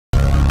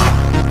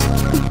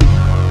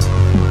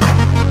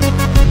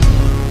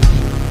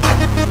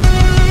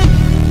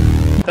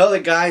Hello there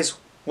guys,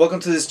 welcome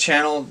to this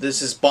channel.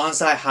 This is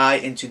Bonsai High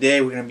and today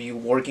we're going to be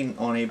working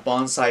on a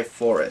bonsai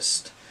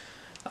forest.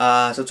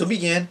 So to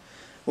begin,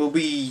 we'll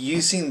be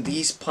using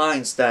these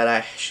pines that I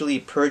actually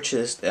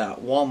purchased at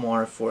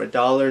Walmart for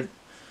 $1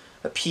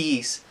 a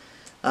piece.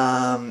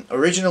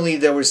 Originally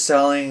they were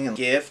selling a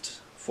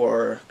gift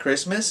for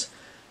Christmas,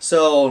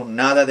 so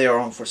now that they are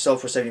on for sale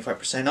for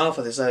 75% off,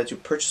 I decided to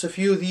purchase a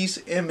few of these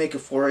and make a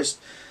forest.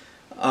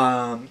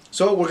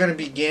 So we're going to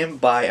begin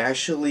by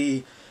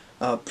actually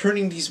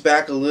pruning these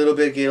back a little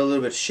bit, get a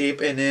little bit of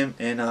shape in them,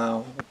 and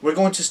we're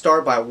going to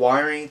start by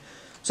wiring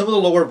some of the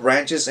lower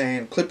branches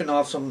and clipping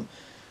off some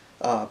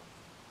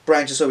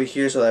branches over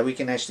here so that we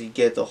can actually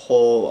get the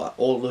whole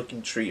old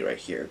looking tree right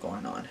here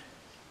going on.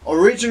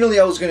 Originally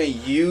I was going to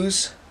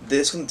use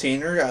this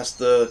container as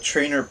the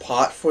trainer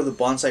pot for the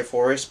bonsai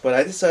forest, but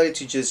I decided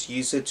to just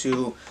use it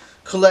to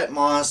collect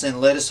moss and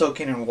let it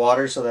soak in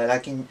water so that I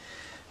can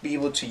be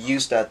able to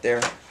use that there.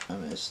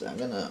 I'm gonna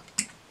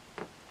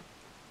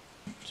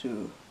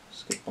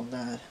skip on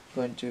that. I'm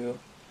going to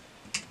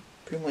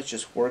pretty much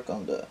just work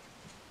on the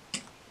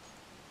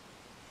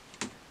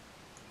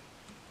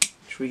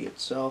tree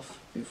itself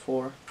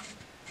before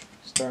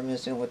I start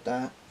messing with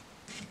that.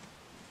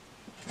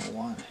 I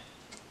want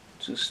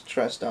to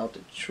stress out the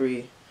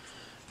tree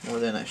more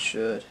than I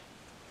should,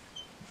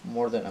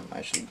 more than I'm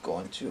actually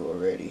going to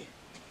already.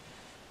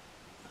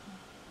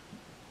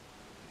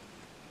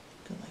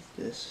 Like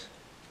this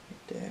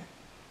right there.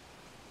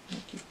 I'll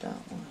keep that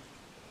one.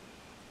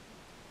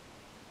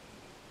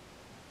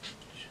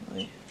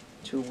 Actually,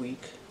 too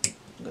weak.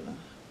 I'm gonna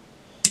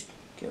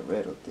get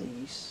rid of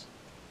these.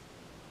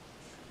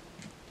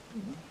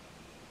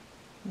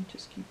 I'll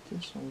just keep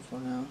this one for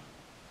now.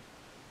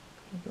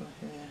 I'll go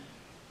ahead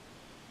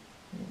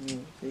and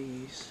remove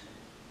these.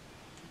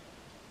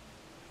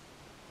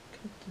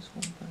 Cut this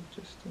one back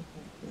just a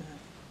little bit.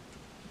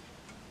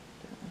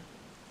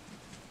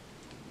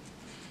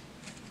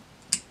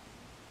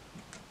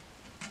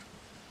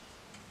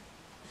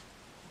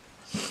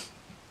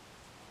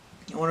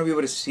 I want to be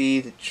able to see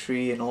the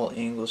tree in all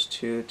angles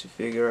too, to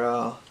figure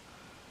out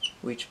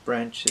which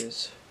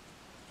branches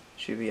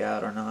should be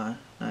out or not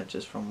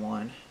just from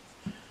one.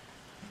 I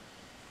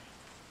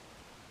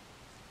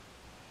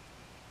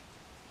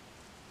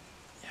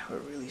have a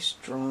really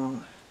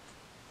strong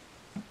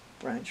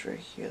branch right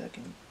here that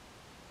can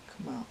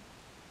come out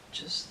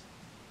just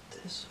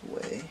this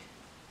way.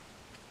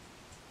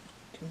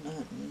 Do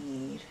not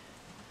need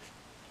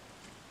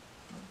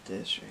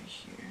this right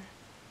here.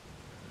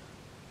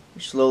 We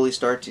slowly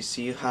start to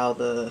see how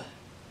the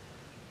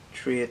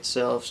tree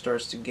itself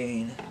starts to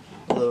gain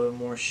a little bit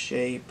more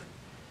shape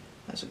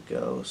as it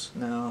goes.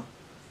 Now,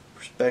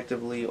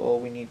 prospectively, all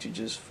we need to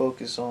just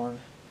focus on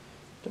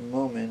at the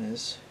moment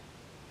is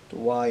the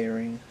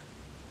wiring.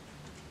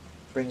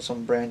 Bring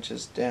some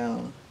branches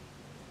down.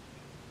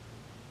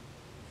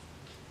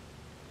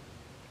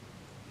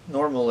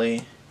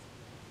 Normally,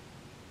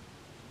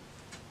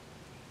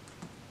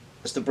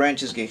 as the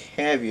branches get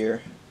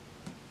heavier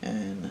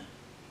and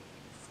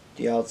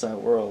the outside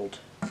world,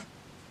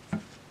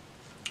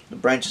 the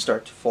branches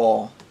start to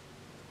fall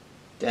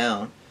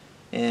down,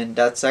 and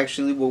that's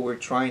actually what we're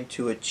trying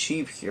to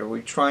achieve here.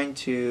 We're trying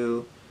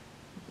to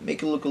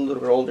make it look a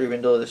little bit older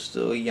even though it's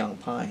still a young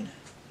pine.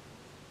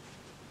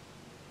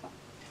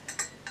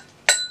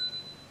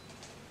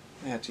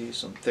 I have to use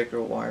some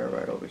thicker wire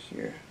right over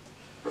here.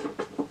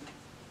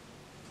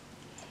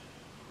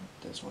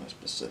 This one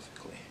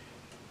specifically.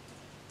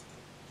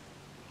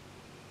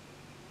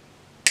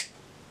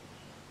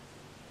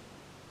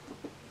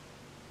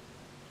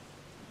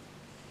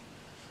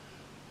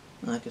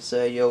 Like I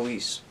said, you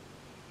always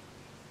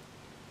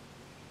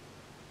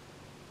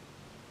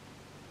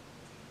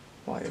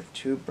wire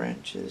 2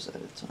 branches at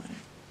a time.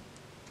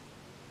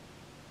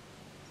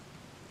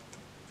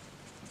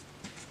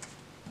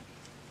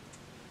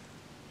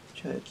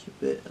 Try to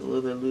keep it a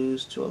little bit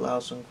loose to allow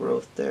some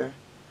growth there,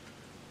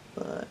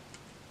 but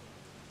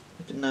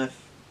with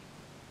enough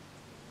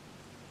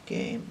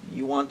game,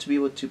 you want to be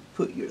able to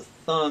put your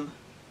thumb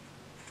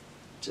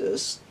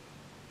just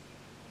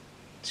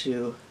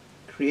to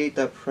create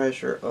that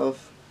pressure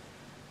of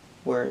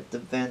where the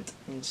vent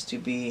needs to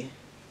be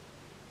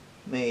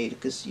made,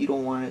 because you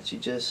don't want it to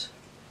just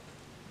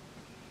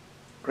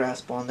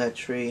grasp on that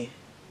tree.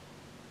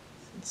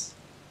 It's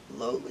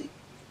slowly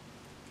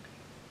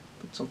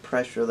put some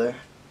pressure there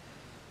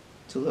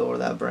to lower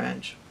that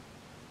branch.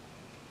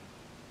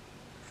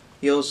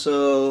 You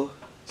also,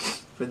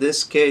 for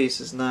this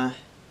case, it's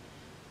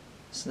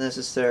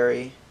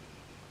necessary,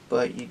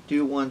 but you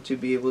do want to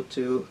be able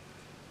to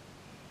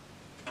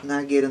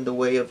not get in the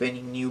way of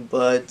any new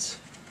buds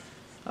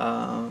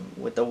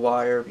with the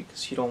wire,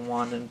 because you don't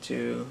want them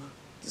to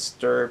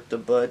disturb the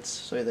buds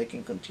so they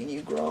can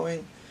continue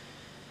growing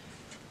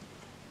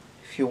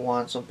if you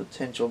want some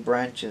potential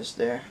branches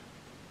there.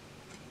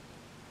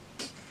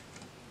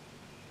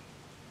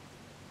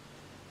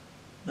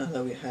 Now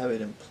that we have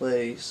it in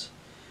place,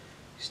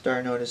 you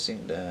start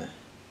noticing that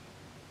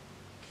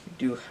we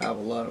do have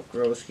a lot of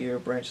growth here.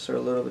 Branches are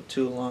a little bit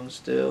too long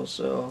still,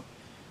 so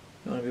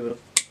You want to be able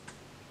to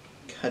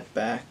cut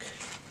back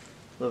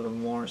a little bit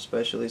more,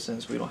 especially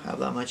since we don't have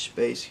that much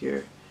space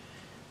here.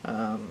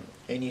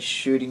 Any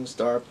shooting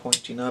star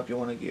pointing up you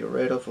want to get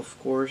rid of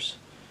course.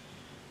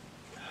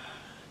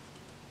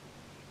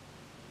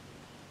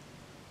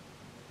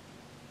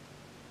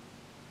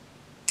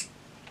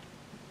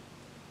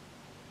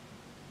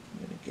 I'm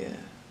going to get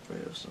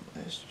rid of some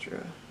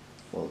extra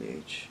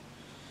foliage.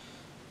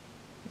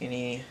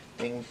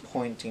 Anything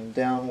pointing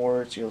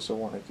downwards you also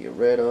want to get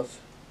rid of.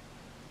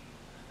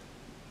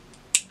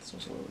 This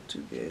one's a little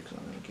too big, so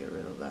I'm going to get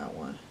rid of that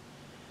one.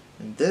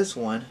 And this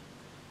one,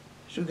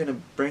 we're going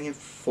to bring it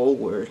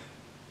forward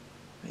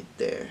right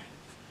there.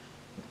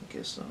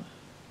 Get some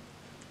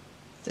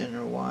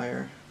thinner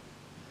wire.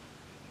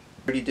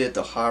 Already did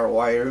the hard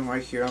wiring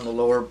right here on the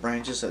lower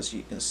branches, as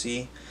you can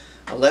see.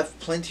 I left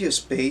plenty of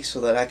space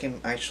so that I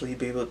can actually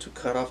be able to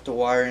cut off the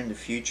wire in the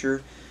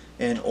future,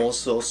 and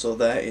also so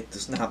that it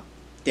does not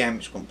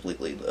damage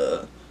completely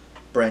the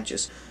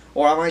branches.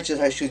 Or I might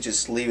just actually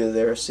just leave it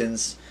there,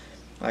 since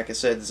like I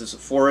said, this is a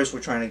forest. We're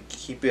trying to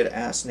keep it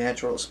as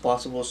natural as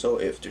possible, so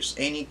if there's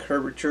any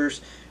curvatures,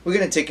 we're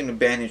going to take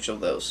advantage of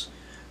those.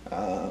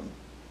 So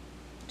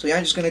yeah,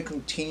 I'm just going to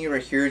continue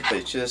right here,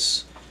 but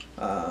just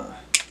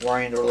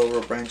wiring the lower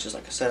branches.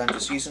 Like I said, I'm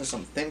just using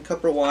some thin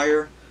copper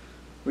wire,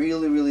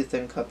 really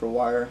thin copper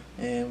wire,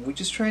 and we're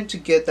just trying to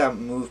get that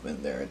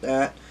movement there,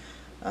 that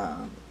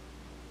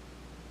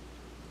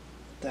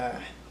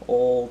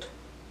old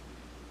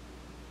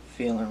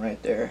feeling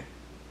right there.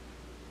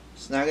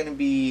 It's not going to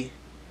be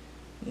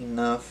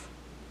enough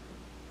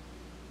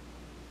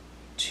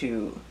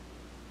to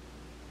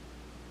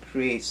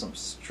create some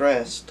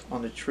stress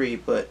on the tree,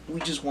 but we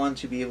just want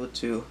to be able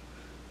to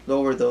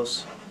lower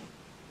those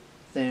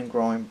thin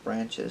growing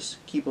branches,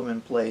 keep them in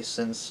place,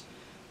 since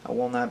I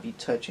will not be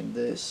touching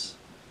this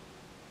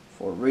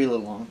for a really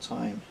long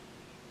time,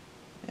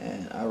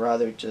 and I'd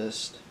rather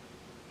just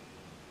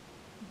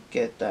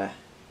get that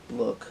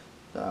look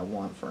that I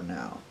want for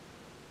now,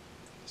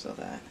 so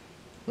that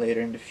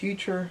later in the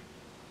future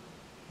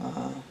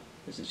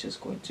this is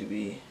just going to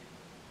be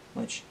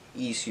much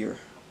easier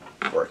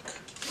work.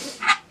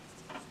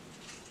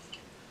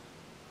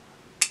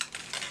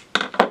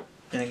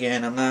 And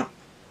again, I'm not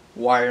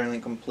wiring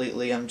it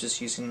completely, I'm just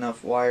using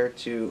enough wire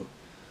to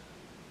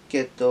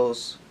get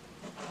those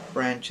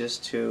branches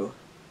to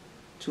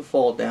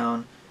fall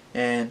down.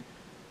 And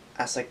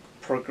as I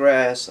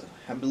progress,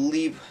 I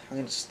believe I'm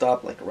going to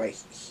stop like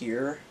right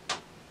here,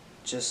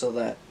 just so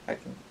that I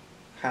can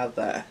have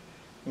that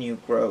new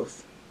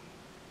growth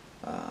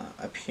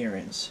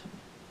appearance,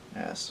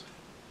 as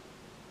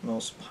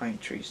most pine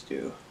trees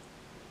do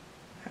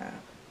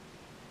have.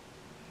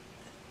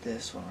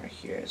 This one right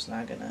here is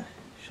not gonna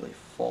actually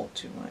fall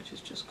too much, it's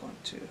just going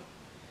to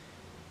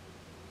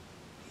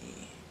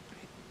be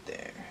right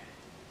there.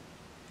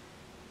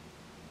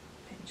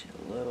 Pinch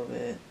it a little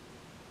bit,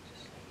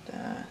 just like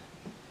that,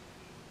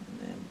 and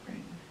then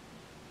bring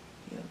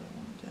the other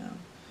one down.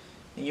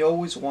 And you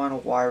always want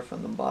to wire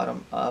from the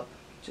bottom up,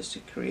 just to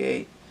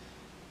create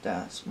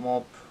that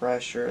small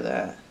pressure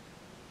that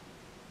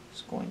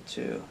is going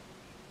to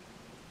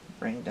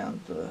bring down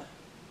the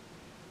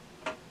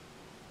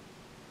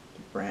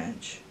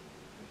branch.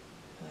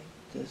 Like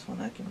this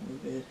one, I can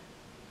move it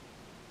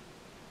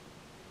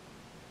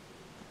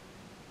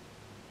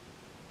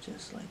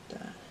just like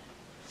that.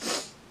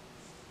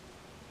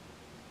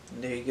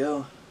 And there you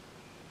go.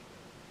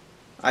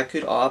 I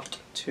could opt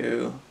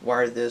to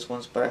wire this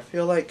once, but I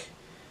feel like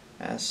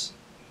as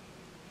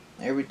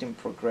everything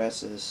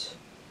progresses,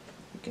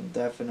 you can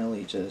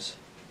definitely just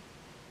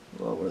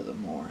lower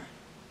them more.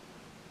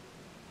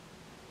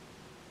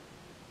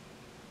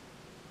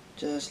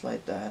 Just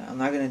like that. I'm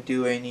not going to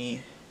do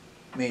any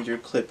major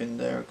clipping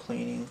there or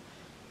cleaning.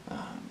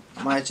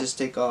 I might just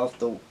take off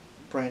the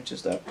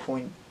branches that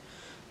point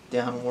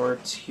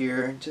downwards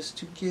here, just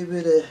to give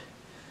it a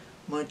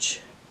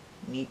much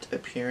neat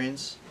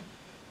appearance.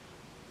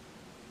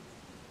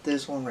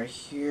 This one right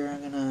here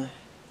I'm going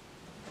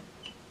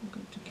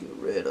to get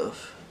rid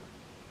of.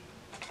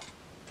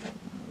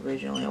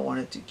 Originally I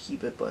wanted to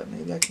keep it, but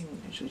maybe I can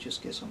actually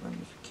just get some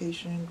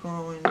ramification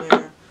growing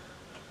there.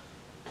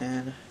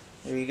 And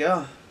there you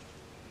go.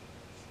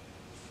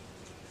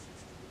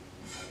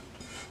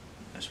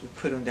 As we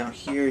put them down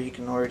here, you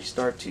can already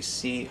start to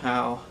see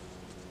how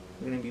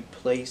we're going to be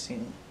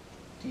placing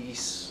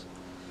these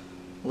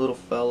little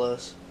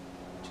fellas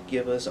to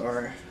give us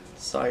our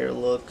desired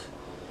look.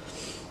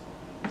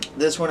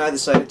 This one I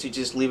decided to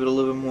just leave it a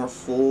little bit more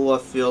full. I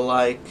feel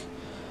like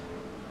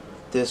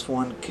this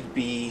one could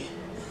be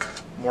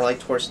more like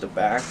towards the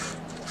back,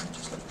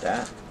 just like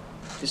that,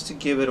 just to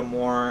give it a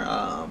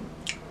more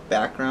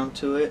background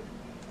to it.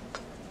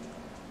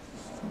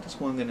 That's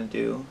what I'm gonna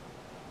do,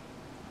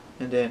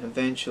 and then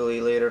eventually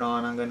later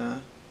on I'm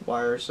gonna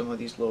wire some of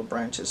these little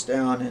branches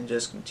down and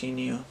just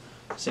continue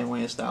the same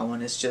way as that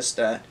one. It's just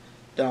that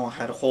that one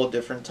had a whole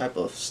different type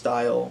of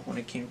style when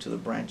it came to the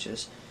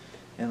branches.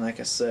 And like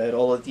I said,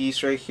 all of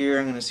these right here,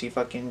 I'm gonna see if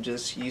I can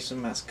just use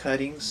them as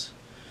cuttings.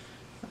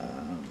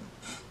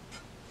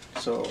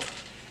 So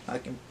I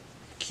can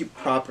keep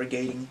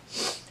propagating.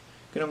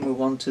 Gonna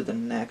move on to the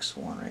next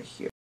one right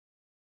here.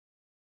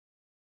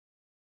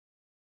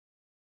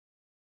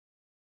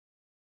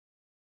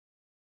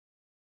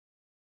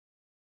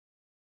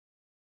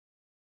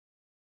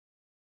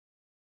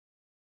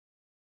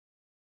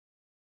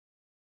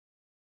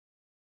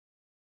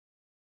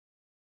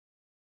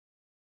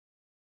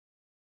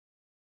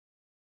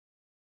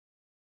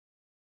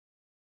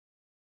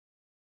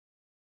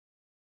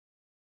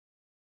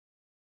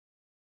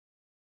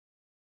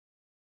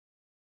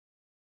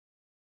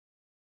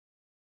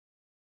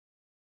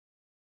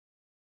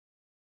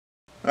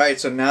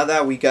 Alright, so now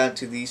that we got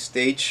to this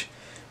stage,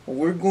 what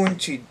we're going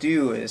to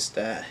do is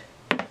that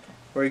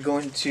we're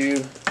going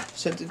to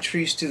set the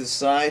trees to the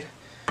side,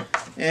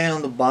 and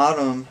on the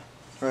bottom,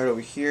 right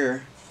over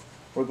here,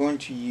 we're going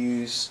to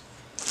use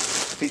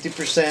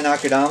 50%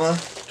 Akadama,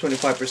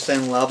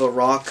 25% lava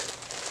rock,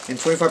 and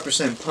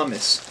 25%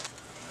 pumice.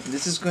 And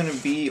this is going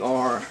to be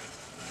our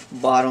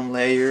bottom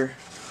layer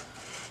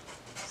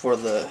for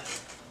the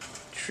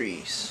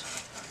trees.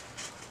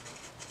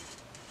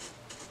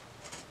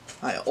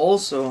 I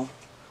also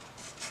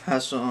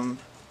have some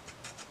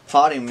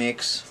potting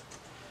mix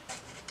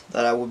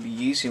that I will be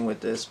using with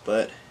this,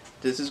 but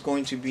this is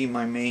going to be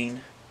my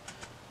main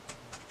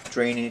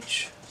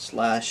drainage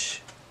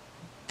slash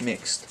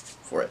mixed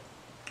for it.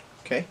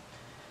 Okay.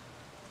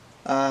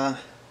 Now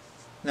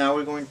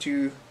we're going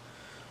to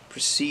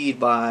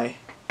proceed by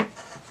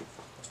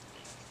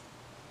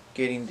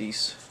getting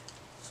these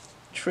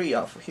tree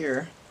off of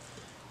here,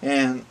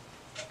 and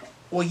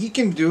what you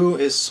can do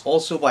is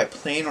also by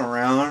playing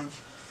around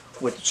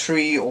with the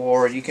tree,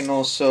 or you can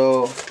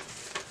also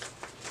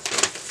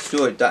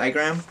do a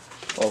diagram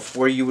of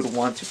where you would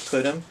want to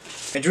put them.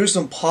 I drew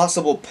some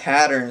possible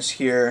patterns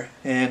here,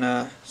 and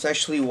it's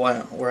actually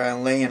where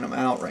I'm laying them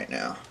out right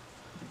now.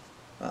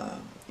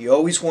 You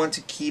always want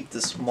to keep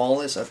the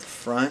smallest at the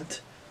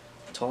front,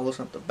 tallest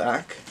at the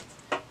back.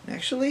 And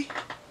actually,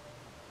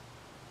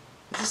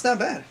 this is not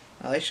bad.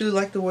 I actually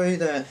like the way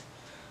that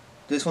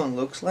this one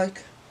looks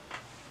like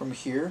from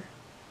here.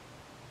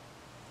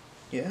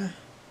 Yeah,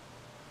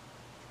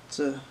 it's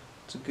a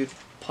good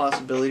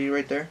possibility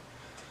right there.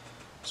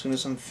 As soon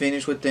as I'm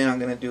finished with it, I'm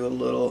gonna do a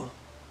little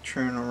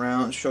turn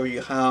around and show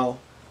you how.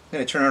 I'm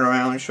gonna turn it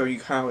around and show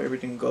you how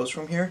everything goes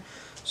from here.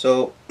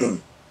 So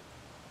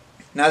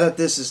now that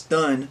this is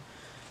done,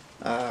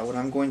 what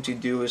I'm going to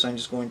do is I'm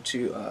just going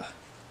to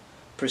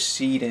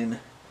proceed and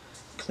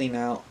clean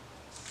out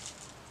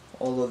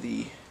all of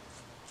the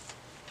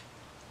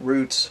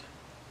roots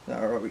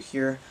that are over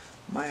here.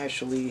 Might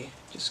actually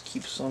just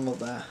keep some of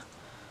that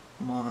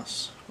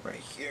moss right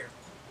here.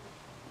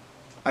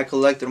 I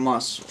collected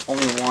moss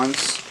only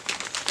once,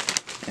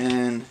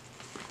 and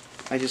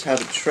I just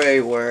have a tray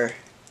where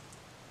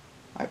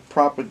I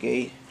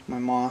propagate my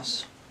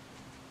moss.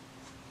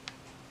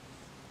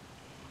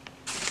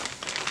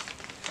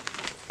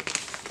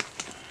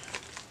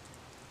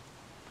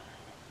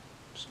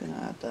 Just gonna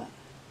add that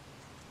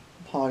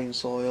potting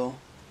soil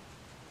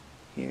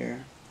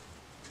here,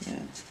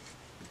 and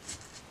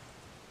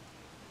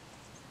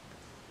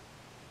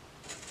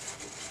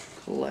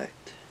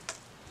collect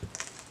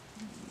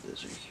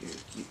this right here.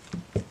 Keep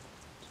the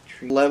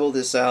tree. Level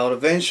this out.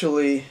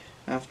 Eventually,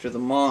 after the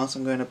moss,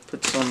 I'm going to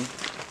put some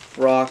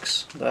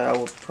rocks that I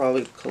will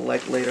probably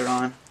collect later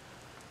on.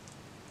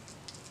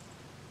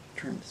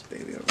 Turn this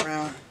baby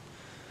around.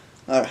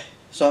 Alright,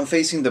 so I'm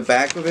facing the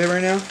back of it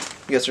right now.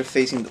 You guys are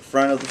facing the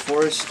front of the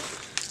forest.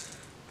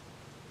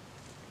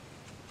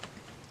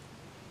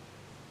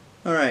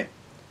 Alright,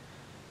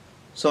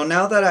 so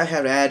now that I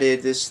have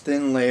added this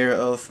thin layer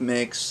of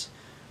mix,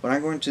 what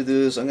I'm going to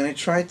do is I'm going to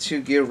try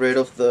to get rid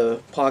of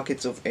the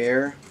pockets of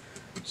air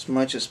as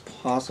much as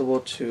possible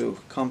to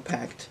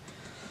compact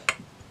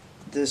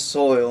this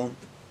soil.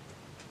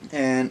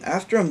 And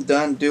after I'm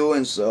done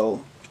doing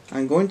so,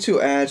 I'm going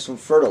to add some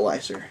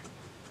fertilizer.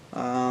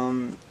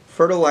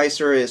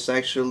 Fertilizer is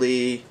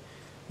actually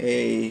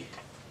a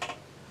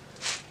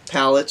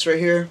pellets right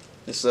here.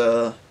 It's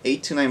a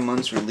 8 to 9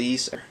 months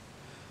release.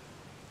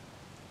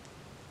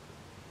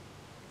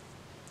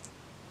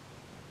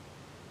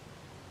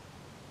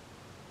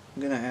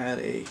 I'm gonna add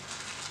a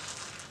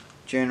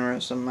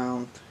generous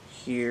amount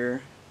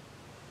here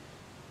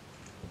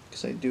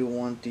because I do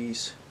want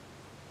these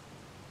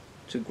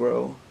to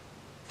grow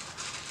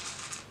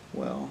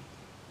well.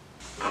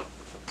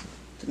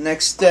 The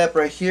next step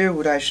right here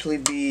would actually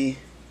be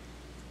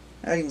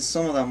adding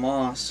some of that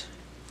moss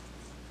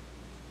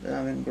that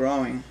I've been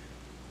growing,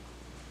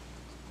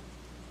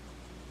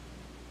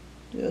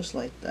 just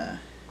like that.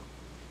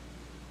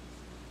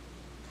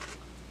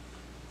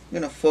 I'm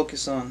gonna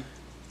focus on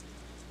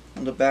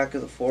the back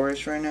of the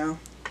forest right now.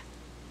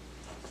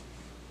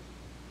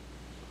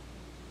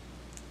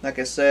 Like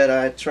I said,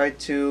 I tried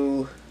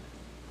to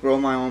grow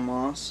my own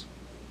moss,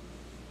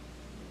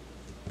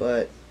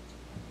 but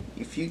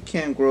if you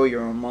can't grow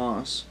your own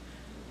moss,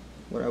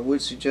 what I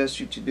would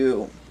suggest you to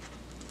do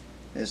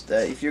is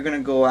that if you're gonna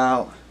go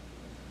out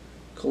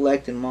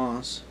collecting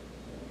moss,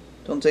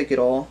 don't take it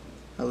all.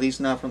 at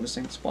least not from the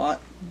same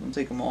spot. Don't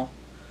take them all.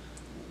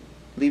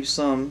 Leave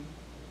some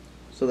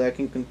so that I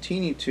can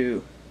continue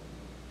to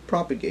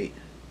propagate.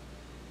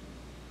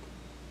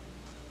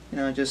 You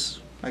know,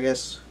 just, I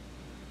guess,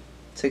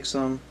 take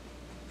some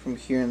from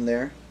here and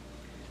there.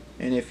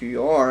 And if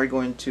you are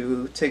going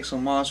to take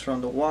some moss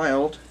from the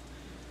wild,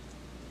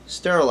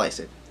 sterilize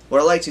it.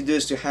 What I like to do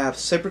is to have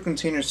separate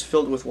containers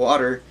filled with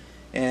water,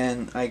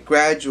 and I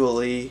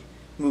gradually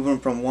move them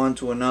from one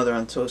to another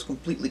until it's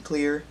completely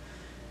clear,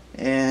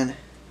 and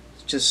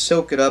just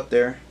soak it up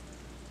there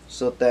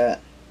so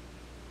that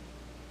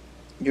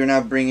you're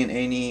not bringing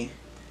any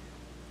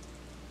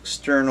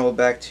external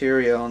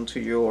bacteria onto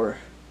your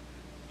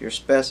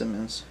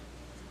specimens.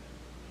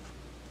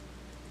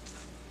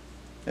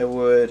 It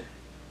would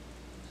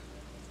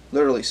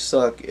literally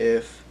suck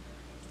if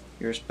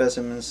your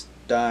specimens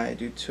die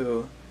due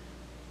to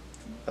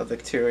a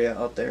bacteria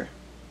out there.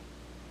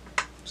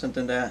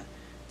 Something that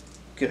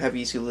could have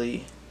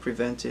easily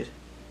prevented.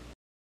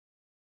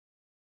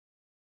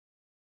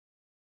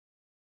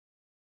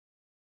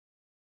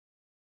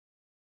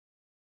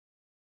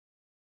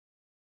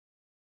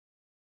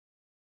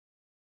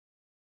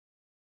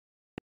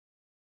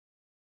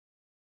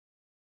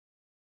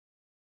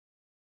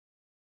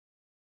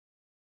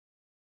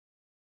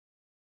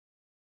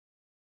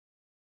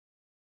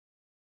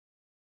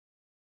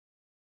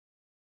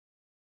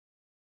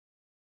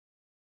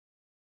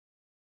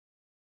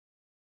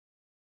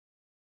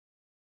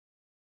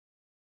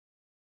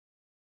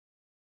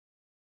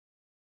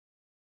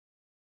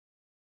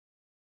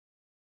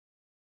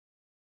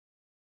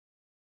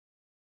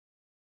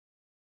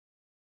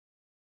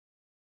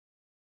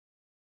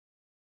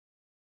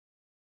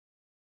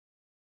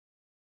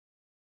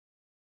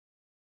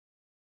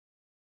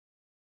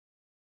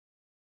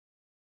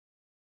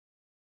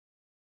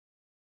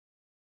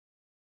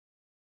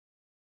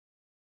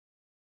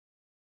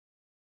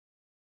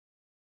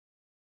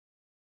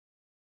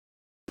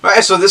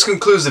 Alright, so this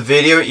concludes the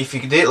video. If you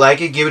did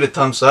like it, give it a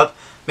thumbs up.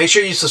 Make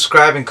sure you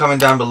subscribe and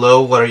comment down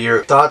below what are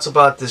your thoughts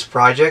about this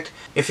project.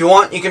 If you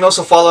want, you can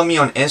also follow me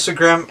on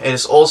Instagram. It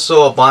is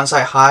also a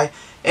Bonsai High,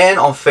 and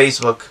on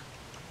Facebook.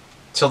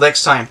 Till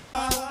next time.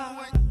 La la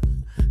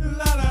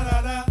la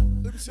la,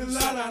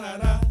 la la la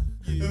la,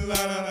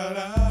 la la la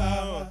la.